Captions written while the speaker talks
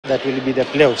that will be the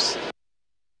playoffs.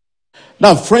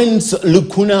 Now, friends,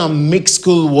 Lukhuna Mixed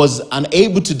School was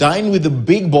unable to dine with the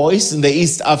big boys in the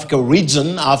East Africa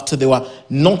region after they were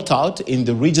knocked out in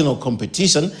the regional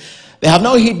competition. They have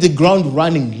now hit the ground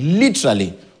running,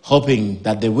 literally, hoping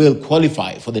that they will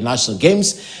qualify for the national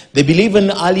games. They believe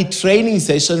an early training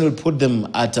session will put them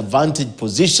at a vantage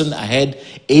position ahead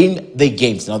in the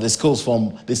games. Now, the school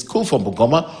from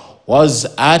Bungoma was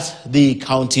at the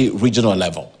county regional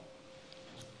level.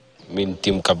 I'm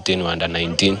team captain under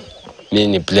 19. Mimi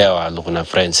ni player wa Lukhuna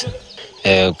Friends.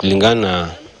 Kulingana na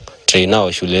trainer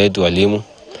wa shule yetu walimu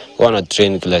wana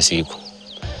train kila siku.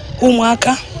 Huu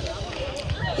mwaka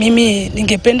mimi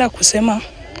ningependa kusema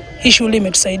hii shule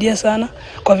imetusaidia sana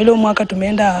kwa vile huu mwaka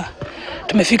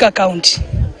tumefika county.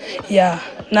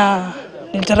 Na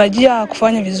nilitarajia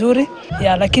kufanya vizuri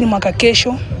lakini mwaka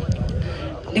kesho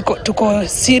tuko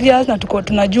serious na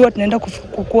tunajua tunaenda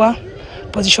kukua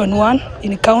position 1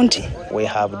 in county. We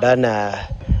have done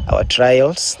our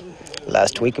trials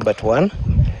last week but one.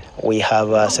 We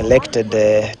have selected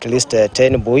at least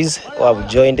 10 boys who have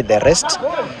joined the rest,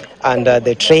 and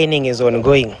the training is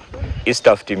ongoing. East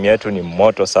of team yetu ni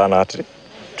moto sana, ati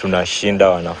tunashinda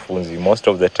wanafunzi most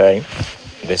of the time.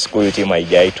 The school team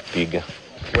haijai tupiga.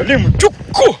 Walimu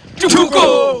tuko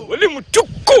walimu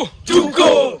tuko.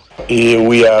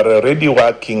 We are already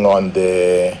working on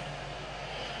the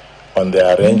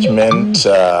arrangement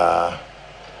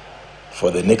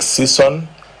for the next season.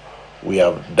 We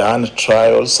have done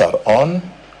trials are on.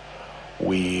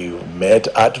 We made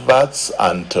adverts,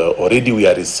 and already we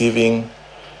are receiving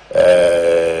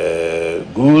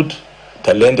good,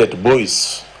 talented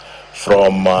boys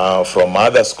from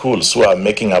other schools who are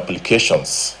making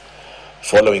applications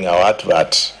following our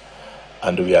advert,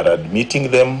 and we are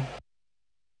admitting them.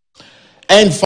 And